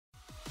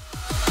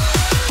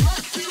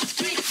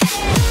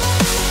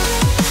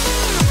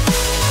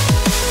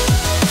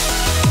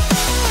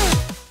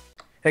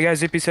Hey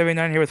guys,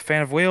 ZP789 here with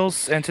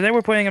FanaromeASF, and today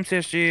we're playing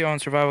MCSG on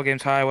Survival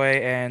Games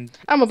Highway. And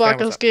I'm a Fan, Baka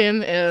what's up?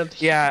 skin, and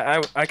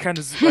Yeah, I kind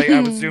of like I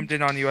was zoomed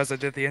in on you as I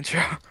did the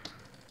intro.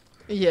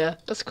 yeah,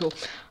 that's cool.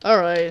 All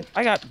right,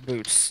 I got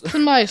boots. this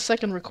is my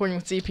second recording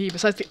with ZP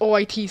besides the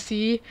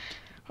OITC.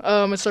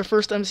 It's our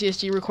first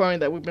MCSG recording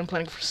that we've been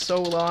planning for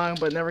so long,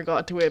 but never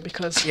got to it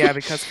because Yeah,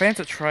 because fans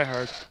a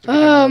tryhard. If you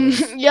didn't know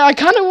this. yeah, I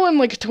kind of won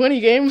like 20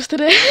 games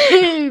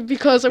today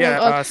because I went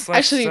Yeah, on. slash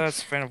Actually,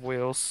 says fan of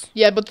wheels.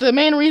 yeah, but the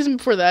main reason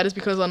for that is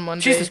because on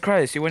Jesus Monday.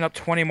 Christ, you went up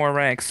 20 more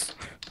ranks.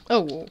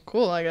 Oh, well,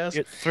 cool, I guess.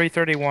 You're at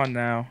 331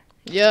 now.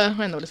 Yeah,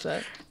 I noticed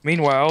that.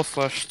 Meanwhile,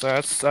 slash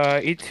stats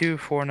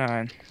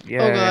 8249. Oh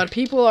Yeah, god,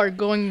 people are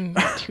going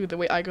to the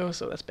way I go,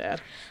 so that's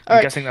bad. All I'm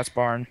right. guessing that's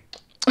barn.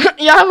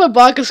 Yeah, I have a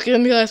Baka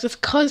skin, guys. It's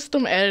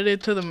custom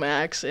edited to the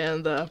max,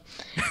 and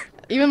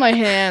even my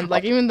hand,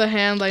 like even the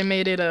hand, I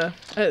made it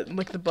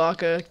like the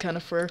Baka kind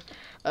of fur.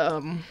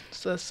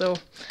 So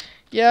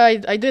yeah,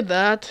 I did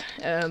that,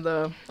 and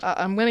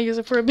I'm gonna use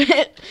it for a bit.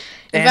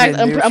 In And fact,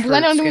 in news I'm for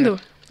planning on doing skin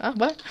the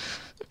what?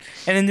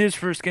 and in news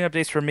for skin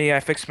updates for me, I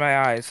fixed my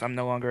eyes. I'm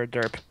no longer a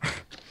derp.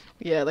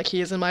 Yeah, like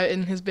he is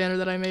in his banner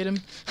that I made him.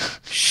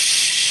 Shh.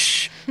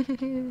 Shh.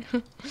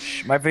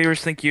 My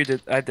viewers think you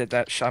did. I did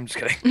that. I'm just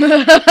kidding.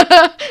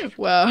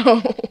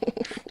 Wow.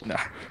 No,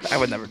 I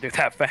would never do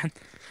that, fan.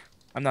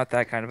 I'm not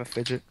that kind of a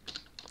fidget.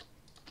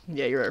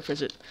 Yeah, you're a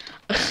fidget.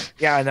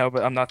 Yeah, I know,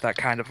 but I'm not that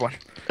kind of one.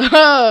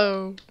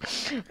 Oh,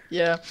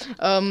 yeah.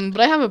 But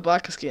I have a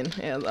Baka skin,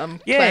 and I'm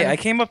Yay! planning. I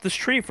came up this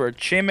tree for a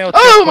chainmail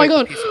Oh my checkpoint.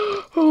 god!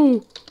 Piece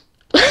Oh,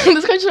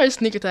 this guy tried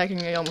sneak attacking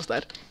me. I almost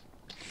died,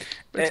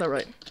 but it's Eh,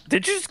 alright.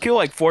 Did you just kill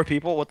like 4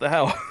 people? What the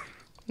hell?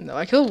 No,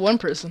 I killed one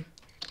person.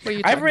 What are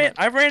you I talking ran.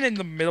 about? I ran in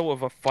the middle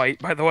of a fight.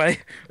 By the way,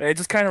 I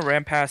just kind of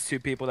ran past 2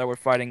 people that were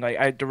fighting.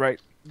 Like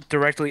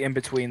directly in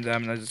between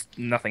them, and just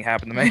nothing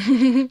happened to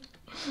me.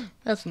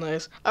 That's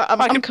nice.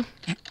 I can,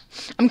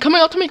 I'm coming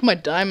up to make my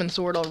diamond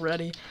sword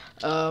already.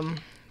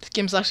 This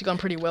game's actually gone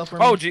pretty well for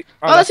me. oh gee.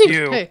 Oh, Oh, that's that's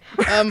you. you. Hey,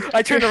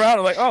 I turned around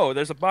and like, oh,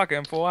 there's a Baka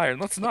in full iron.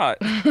 Let's not.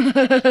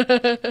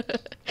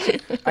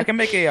 I can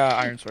make a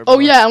iron sword. By Oh the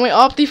way. yeah, and my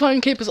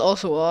Optifine cape is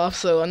also off.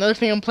 So another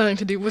thing I'm planning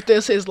to do with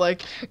this is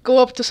like go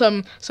up to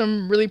some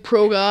really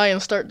pro guy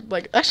and start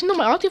like. Actually, no,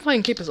 my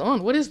Optifine cape is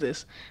on. What is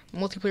this?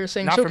 Multiplayer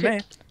saying Not for me.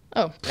 showcase.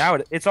 Oh. Now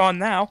it's on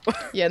now.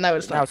 Yeah, now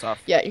it's Now not. it's off.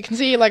 Yeah, you can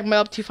see like my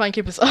Optifine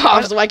cape is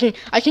off, so I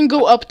can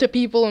go up to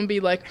people and be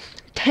like,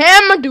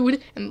 "Damn,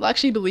 dude," and they'll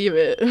actually believe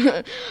it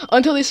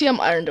until they see I'm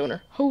Iron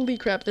Donor. Holy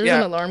crap! There's an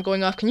Yeah. alarm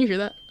going off. Can you hear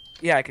that?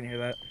 Yeah, I can hear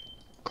that.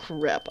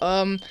 Crap.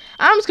 I'm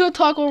just gonna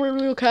talk over it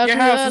real casually.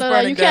 Your house is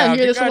burning You can't down.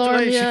 hear this alarm.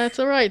 Congratulations. Yeah, it's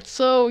alright.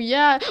 So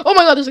yeah. Oh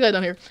my God, there's a guy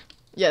down here.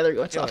 Yeah, there you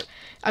go. It's Kill off. it.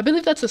 I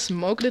believe that's a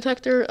smoke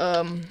detector.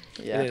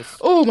 Yeah. It is.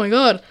 Oh my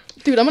God,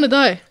 dude, I'm gonna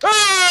die.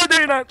 Ah, no,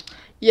 you're not.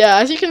 Yeah,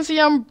 as you can see,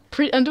 I'm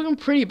doing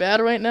pretty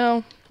bad right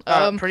now.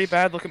 Pretty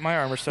bad. Look at my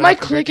armor set. My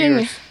compared to clicking,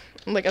 yours.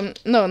 like I'm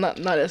no, not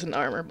as an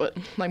armor, but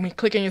like my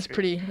clicking is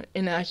pretty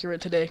inaccurate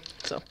today.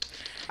 So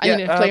I Yeah,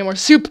 need to play more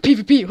super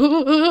PvP.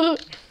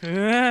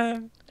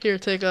 I Here,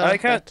 take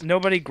like how that.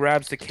 nobody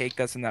grabs the cake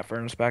that's in that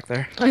furnace back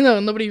there. I know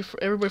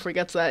everybody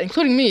forgets that,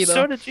 including me though.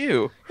 So did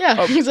you. Yeah,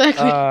 Oh,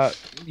 exactly.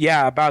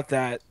 yeah, about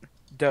that.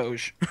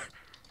 Doge.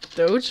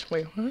 Doge?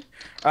 Wait,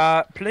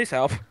 what? Please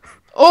help.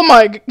 Oh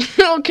my.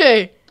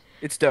 Okay,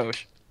 It's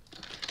Doge.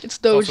 it's It's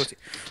Doge. also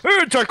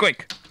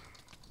Turquake.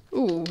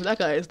 Ooh, that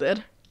guy is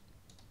dead.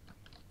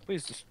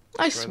 Please just.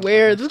 I destroy the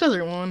swear, fucking- this guy's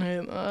are one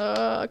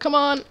hit. Come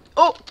on.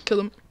 Oh, kill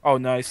him. Oh,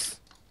 nice.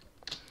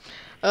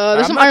 There's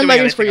I'm some not iron doing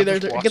leggings for you anything,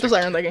 there. I'm just Get those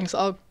watching. iron leggings.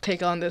 I'll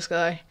take on this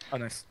guy. Oh,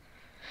 nice.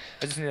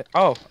 I just need it.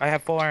 Oh, I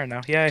have full iron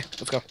now. Yay.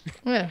 Let's go.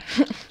 Yeah.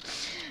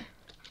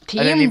 Team.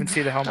 I didn't even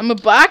see the helmet. I'm a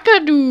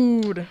Baka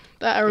dude.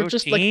 That arrow Ooh,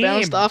 just like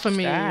bounced team. off of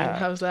me. Stab.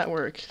 How does that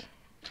work?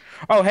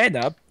 Oh, hey,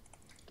 Nub.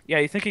 Yeah,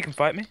 you think you can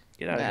fight me?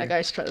 Get out Nah, of that here.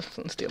 guy's trying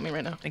to steal me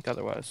right now. Think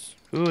otherwise.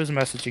 Who is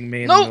messaging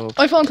me in the No, middle?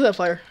 I fell into that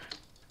fire.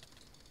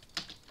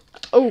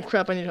 Oh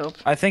crap! I need help.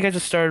 I think I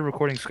just started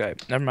recording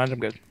Skype. Never mind, I'm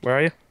good. Where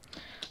are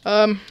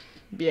you?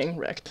 Being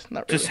wrecked.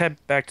 Not really. Just head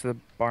back to the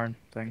barn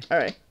thing. All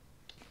right.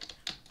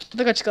 I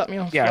think I just got me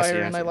on Yeah, I see,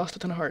 fire I and I see. lost a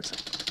ton of hearts.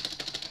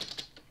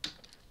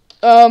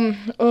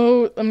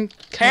 Oh, I'm.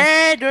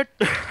 Hey, dude!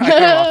 I cut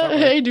him off that way.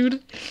 Hey,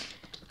 dude.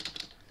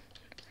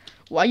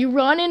 Why you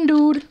running,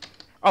 dude?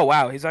 Oh,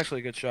 wow, he's actually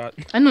a good shot.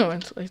 I know.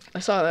 I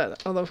saw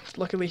that. Although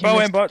luckily he Bow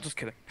missed. and butt, just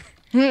kidding.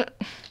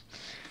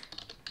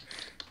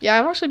 Yeah,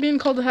 I've actually been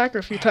called a hacker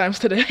a few times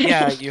today.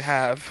 Yeah, you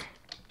have.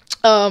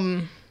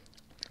 Um,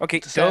 Okay,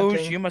 a sad Doge,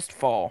 thing. you must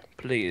fall.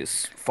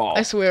 Please, fall.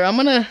 I swear, I'm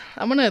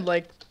gonna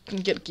like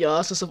get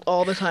Gyassus of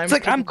all the time. It's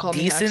like people I'm call me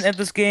decent hacks. at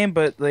this game,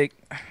 but like,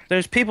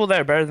 there's people that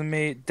are better than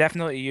me.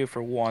 Definitely you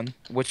for one,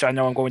 which I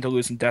know I'm going to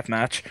lose in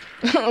deathmatch.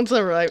 It's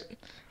alright.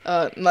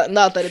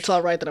 Not that it's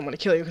alright that I'm gonna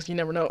kill you, because you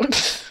never know.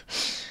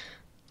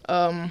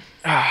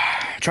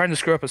 Trying to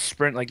screw up a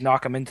sprint, like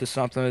knock him into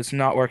something, it's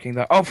not working.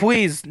 That. Oh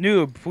please,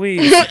 noob,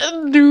 please.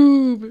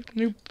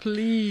 Noob,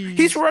 please.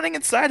 He's running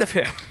inside of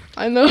him.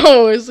 I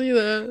know, I see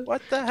that.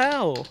 What the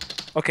hell?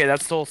 Okay,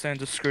 that soul sand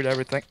just screwed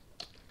everything.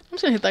 I'm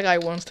just gonna hit that guy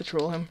once to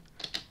troll him.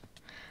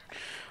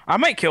 I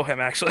might kill him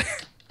actually.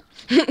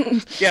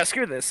 Yeah,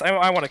 screw this.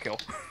 I want to kill.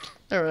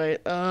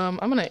 Alright, I'm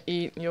gonna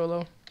eat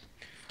YOLO.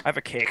 I have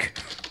a cake.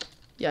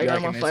 Yeah, I got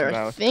him on fire.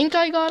 I think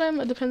I got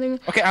him, depending.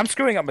 Okay, I'm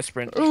screwing up my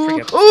sprint.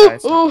 Ooh,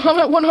 I'm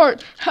at 1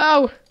 heart.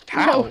 How?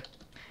 How? No.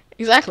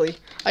 Exactly.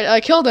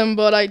 I killed him,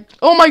 but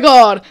oh my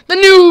god! The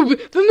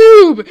noob! The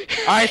noob!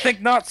 I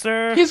think not,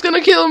 sir. He's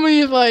gonna kill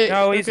me if I...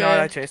 No, he's not.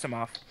 I chased him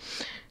off.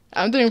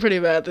 I'm doing pretty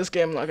bad at this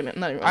game. Not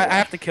even I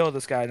have to kill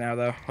this guy now,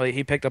 though. Like,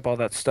 he picked up all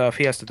that stuff.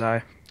 He has to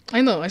die. I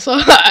know, I saw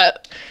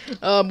that.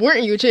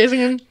 Weren't you chasing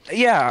him?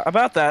 Yeah,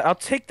 about that. I'll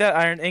take that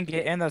iron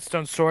ingot and that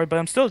stone sword, but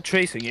I'm still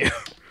chasing you.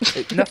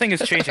 Nothing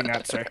is changing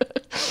that, sir.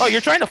 Oh,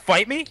 you're trying to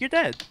fight me? You're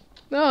dead.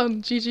 No,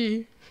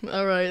 GG.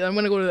 Alright, I'm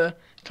gonna go to the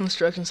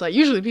construction site.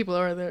 Usually people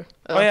are there.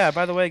 Oh yeah,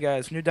 by the way,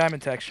 guys, new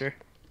diamond texture.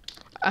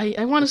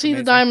 I want to see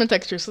the diamond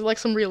texture, so like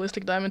some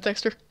realistic diamond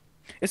texture.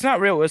 It's not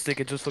realistic,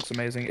 it just looks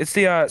amazing. It's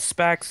the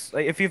specs.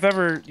 Like, if you've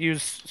ever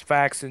used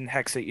Spax and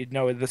Hexit, you'd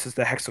know this is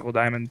the hexagonal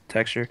diamond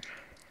texture.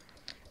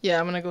 Yeah,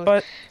 I'm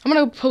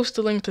gonna post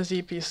a link to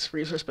ZP's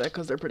resource spec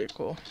because they're pretty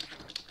cool.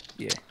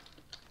 Yeah.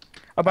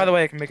 Oh, by the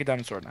way, I can make a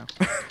diamond sword now.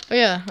 Oh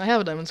yeah, I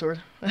have a diamond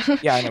sword.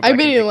 Yeah, I know. I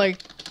made it in like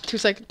 2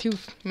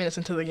 minutes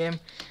into the game.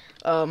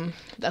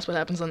 That's what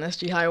happens on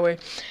SG Highway.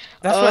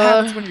 That's what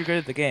happens when you're good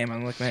at the game.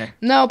 I'm like, man.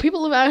 Now,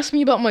 people have asked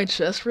me about my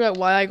chest rat,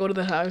 why I go to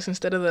the house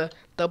instead of the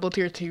double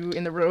tier 2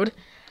 in the road.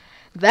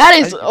 That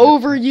is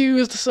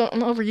overused. So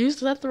overused, is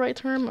that the right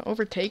term?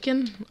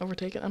 Overtaken?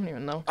 Overtaken? I don't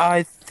even know.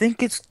 I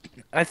think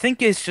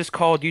it's just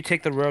called you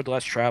take the road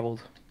less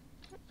traveled.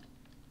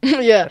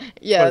 yeah,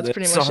 that's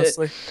pretty much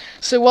honestly. it.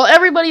 So while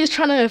everybody is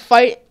trying to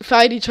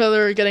fight each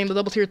other, getting the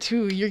double tier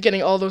 2, you're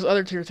getting all those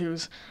other tier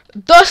 2s.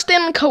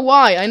 Dustin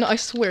Kawhi, I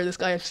swear this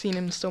guy, I've seen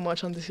him so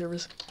much on the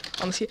servers.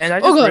 And I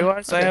just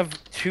realized I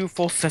have 2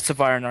 full sets of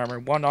iron armor,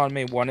 one on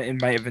me, one in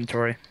my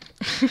inventory.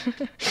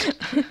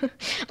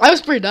 I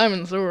was pretty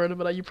diamond sword,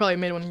 but you probably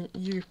made one.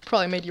 You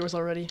probably made yours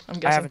already. I'm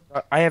guessing.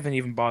 I haven't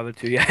even bothered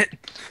to yet.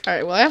 All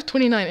right. Well, I have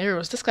 29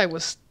 arrows. This guy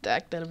was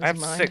stacked out of his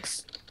mind. I have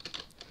 6.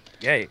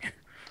 Yay.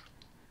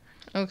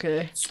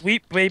 Okay.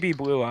 Sweet baby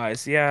blue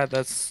eyes. Yeah,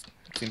 that's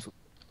seems.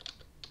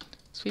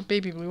 Sweet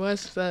baby blue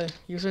eyes. Is that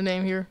a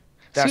username here?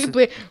 That's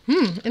sweet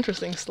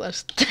interesting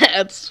slash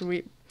that's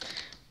sweet.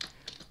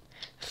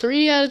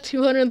 3 out of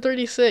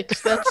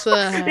 236. That's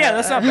yeah,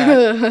 that's not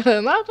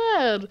bad. Not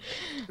bad.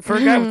 For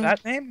a guy with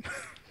that name,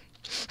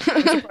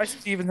 I'm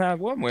surprised he even had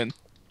 1 win.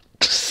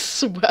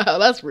 Wow,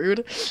 that's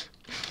rude.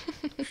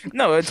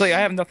 No, it's like I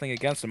have nothing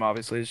against him.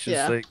 Obviously, it's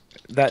just like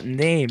that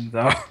name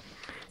though.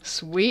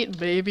 Sweet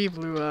baby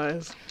blue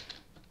eyes.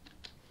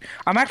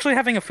 I'm actually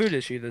having a food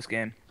issue this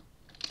game.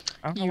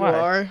 I don't know you why.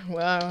 are?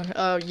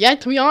 Wow. Yeah,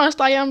 to be honest,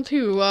 I am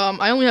too.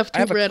 I only have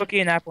 2 bread. I have a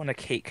cookie, an apple, and a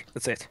cake.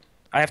 That's it.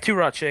 I have 2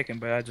 raw chicken,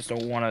 but I just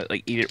don't want to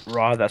like eat it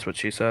raw. That's what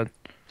she said.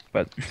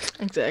 But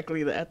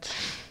exactly that.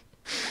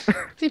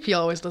 CP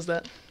always does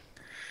that.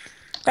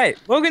 Hey,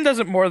 Logan does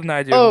it more than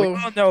I do. Oh. We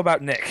all know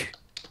about Nick.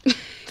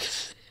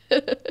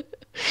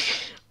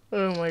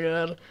 Oh my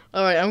god.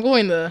 Alright, I'm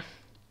going to...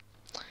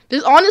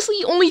 There's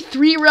honestly only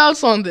 3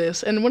 routes on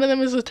this, and one of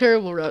them is a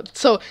terrible route.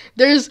 So,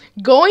 there's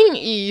going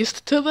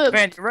east to the...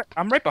 Man,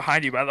 I'm right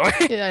behind you, by the way.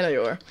 Yeah, I know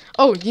you are.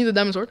 Oh, you need the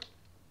diamond sword?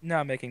 No,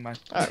 I'm making mine.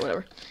 Alright,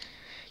 whatever.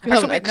 You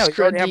have an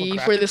extra D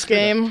for this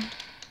game.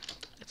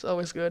 It's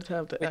always good to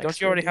have the extra don't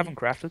you already have them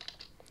crafted?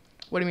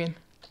 What do you mean?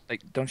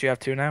 Like, don't you have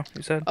 2 now,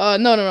 you said?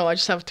 No. I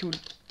just have 2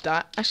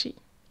 actually...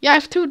 Yeah, I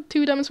have two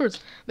diamond swords.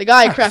 The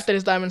guy crafted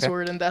his diamond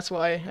sword, and that's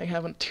why I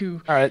haven't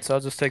 2. Alright, so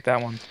I'll just take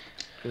that one.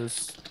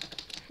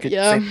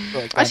 Yeah.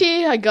 I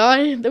see a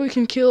guy that we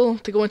can kill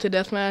to go into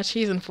deathmatch.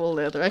 He's in full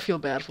leather. I feel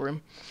bad for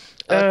him.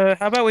 How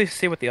about we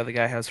see what the other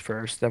guy has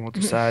first, then we'll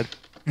decide.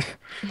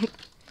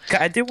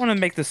 I did want to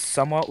make this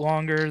somewhat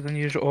longer than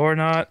usual, or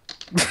not.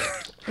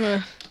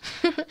 There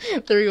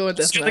we go with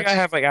deathmatch. I think I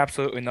have like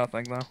absolutely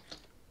nothing though.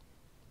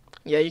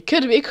 Yeah, it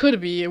could be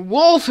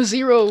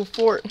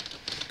Wolf04.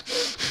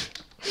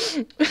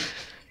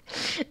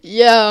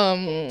 Yeah.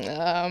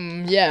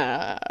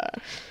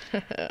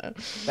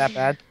 That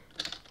bad?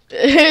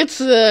 It's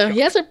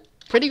he has a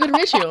pretty good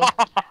ratio.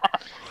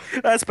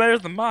 That's better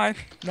than mine.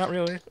 Not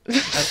really.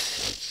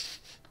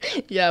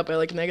 Yeah, by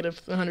like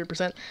negative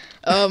 100%.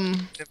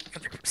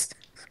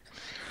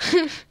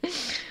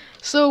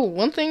 So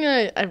one thing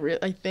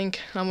I think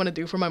I'm gonna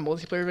do for my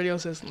multiplayer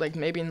videos is like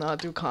maybe not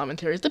do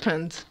commentaries.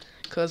 Depends,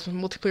 because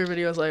multiplayer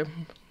videos I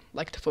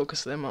like to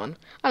focus them on,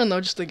 I don't know,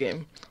 just the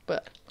game.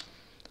 But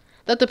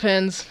that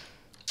depends.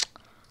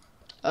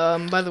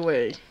 By the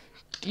way,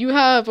 you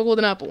have a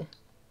golden apple.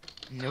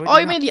 No, oh,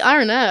 you made the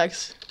iron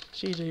axe.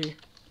 GG.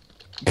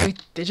 Wait,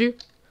 did you?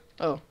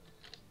 Oh.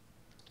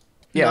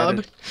 Yeah.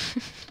 Nub.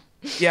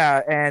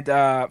 Yeah, and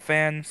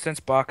fan since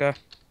Baka.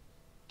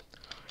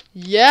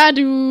 Yeah,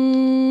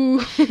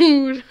 dude.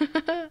 I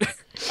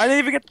didn't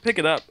even get to pick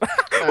it up.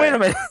 Wait a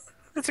minute.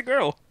 It's a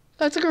girl.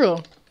 That's a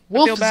girl.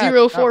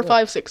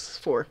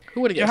 Wolf04564. Who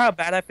would have guessed? You know how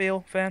bad I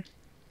feel, fan?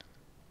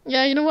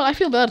 Yeah, you know what? I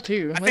feel bad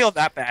too. I feel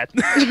that bad.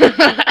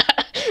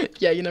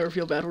 Yeah, you never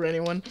feel bad for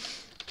anyone.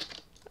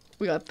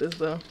 We got this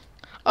though.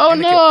 Oh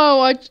And the no!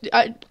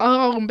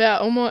 Oh, I'm bad.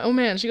 Oh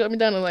man, she got me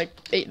down to like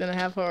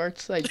 8.5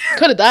 hearts. I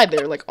could have died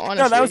there, like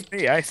honestly. No, that was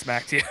me. I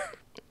smacked you.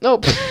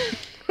 Nope.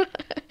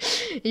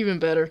 Even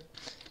better.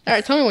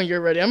 Alright, tell me when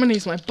you're ready. I'm gonna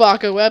use my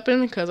Baka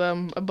weapon, because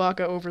I'm a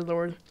Baka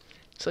overlord.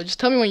 So just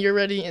tell me when you're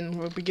ready, and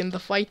we'll begin the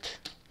fight.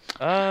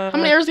 How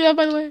many arrows do you have,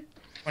 by the way?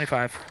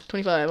 25.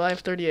 25. I have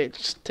 38.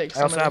 Just take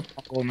some I also of have them.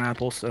 a golden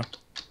apple, so.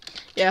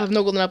 Yeah, I have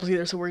no golden apples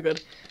either, so we're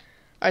good.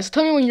 Alright, so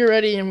tell me when you're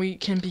ready, and we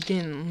can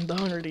begin the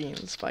Hunger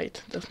Games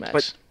fight.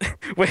 Deathmatch.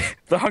 But wait,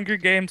 the Hunger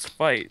Games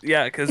fight.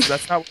 Yeah, because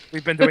that's not what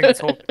we've been doing this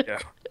whole video.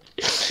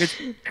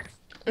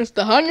 It's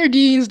the Hunger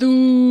Games,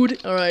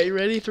 dude. Alright, you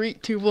ready? 3,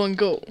 2, 1,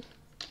 go.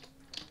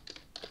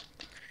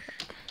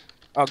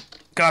 Oh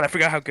God, I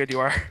forgot how good you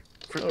are.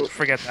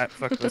 Forget that.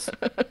 Fuck this.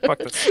 Fuck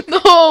this. No,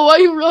 why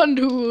you run,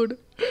 dude?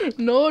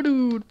 No,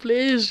 dude,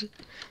 please.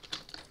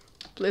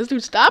 Please,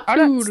 dude, stop, How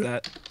dude.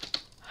 that's that?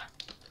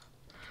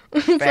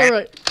 It's Back.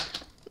 alright.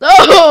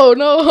 No,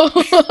 no.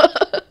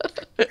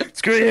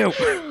 Screw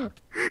you.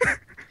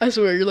 I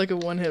swear, you're like a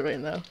one hit right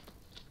now.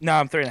 No,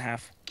 I'm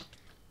 3.5.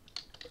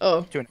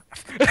 Oh,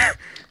 2.5.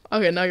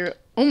 okay, now you're.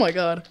 Oh my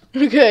god.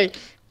 Okay.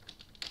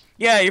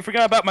 Yeah, you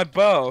forgot about my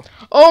bow.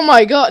 Oh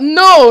my god.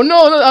 No,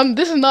 no, no.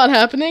 This is not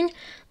happening. you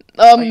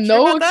No,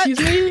 sure about that?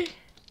 excuse me.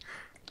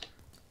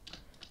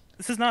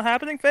 This is not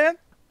happening, fan?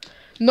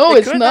 No, It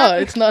it's could not.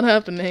 happen. It's not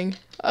happening.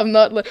 I'm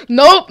not like.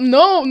 Nope,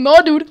 no,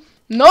 no, dude.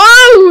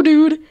 No,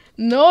 dude.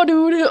 No,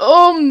 dude.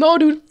 Oh, no,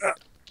 dude.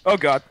 Oh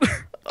God.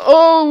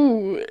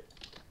 Oh.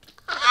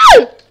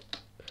 Ah!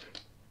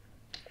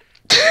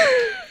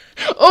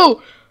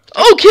 Oh.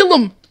 Oh, kill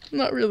him.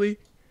 Not really.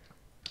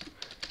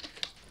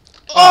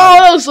 Oh,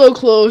 that was so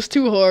close.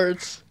 2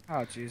 hearts.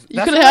 Oh jeez.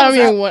 You could have had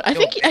me in one. I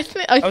think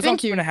I was on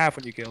you. 2.5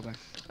 when you killed me.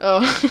 Oh.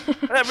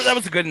 That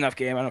was a good enough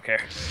game. I don't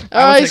care.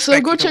 Alright, so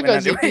go expecting check to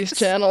out win ZP's anyways.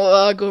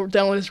 channel. Go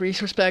download his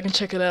resource pack and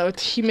check it out.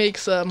 He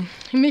makes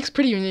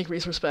pretty unique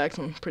resource packs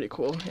and pretty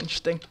cool,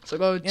 interesting. So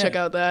go check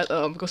out that.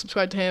 Go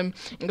subscribe to him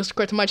and go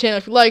subscribe to my channel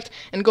if you liked,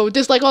 and go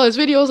dislike all his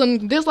videos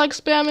and dislike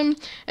spam him.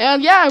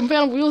 And yeah, I'm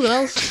fan of wheels, and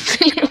I'll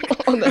see you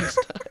all next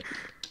time.